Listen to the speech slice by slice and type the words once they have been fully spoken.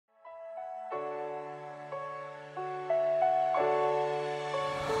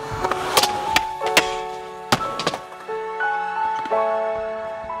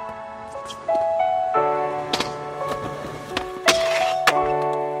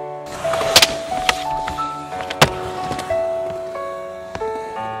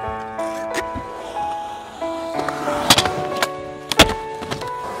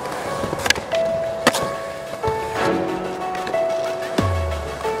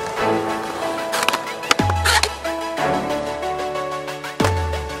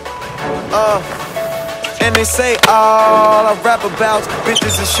And they say all I rap about's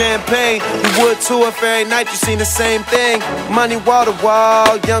bitches and champagne. You would too if every night you seen the same thing. Money wall to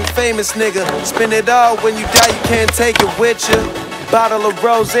wall, young famous nigga. Spend it all, when you die you can't take it with you. Bottle of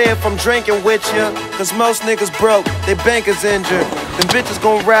rosé if I'm drinking with ya. Cause most niggas broke, they bankers injured. Them bitches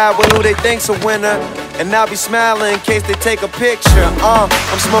gon' ride with who they think's a winner. And I'll be smiling in case they take a picture. I'm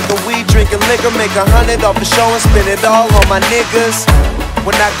smoking weed, drinking liquor, make 100 off the show and spend it all on my niggas.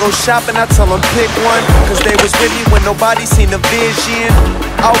 When I go shopping, I tell them pick one, cause they was with me when nobody seen the vision.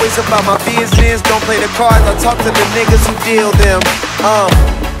 Always about my business, don't play the cards, I talk to the niggas who deal them.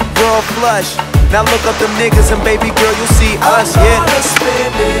 World flush, now look up them niggas and baby girl, you'll see us, yeah. I'm gonna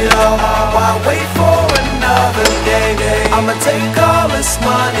spend it all, why wait for another day? I'ma take all this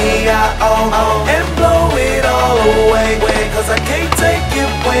money I own and blow it all away. Cause I can't take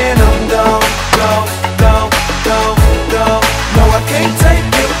it when I'm gone, gone, gone, gone, gone. No, I can't take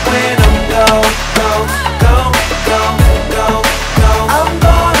it when I'm gone, gone, gone, gone, gone, gone. I'm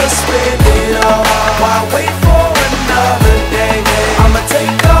gonna spend it all, why wait for another day? I'ma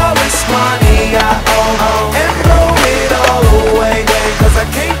take all this money I own and blow it all away. Cause I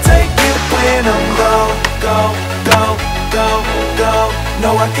can't take it when I'm gone, gone, gone, gone, gone.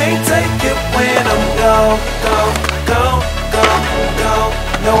 No, I can't take it when I'm gone, gone, gone, gone, gone.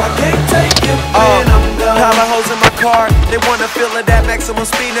 No, I can't take it when I'm gone. Pile of hoes in my car, they wanna feel it at maximum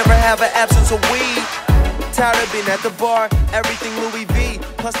speed, never have an absence of weed. Tired of being at the bar, everything Louis V,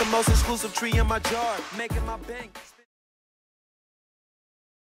 plus the most exclusive tree in my jar, making my bank.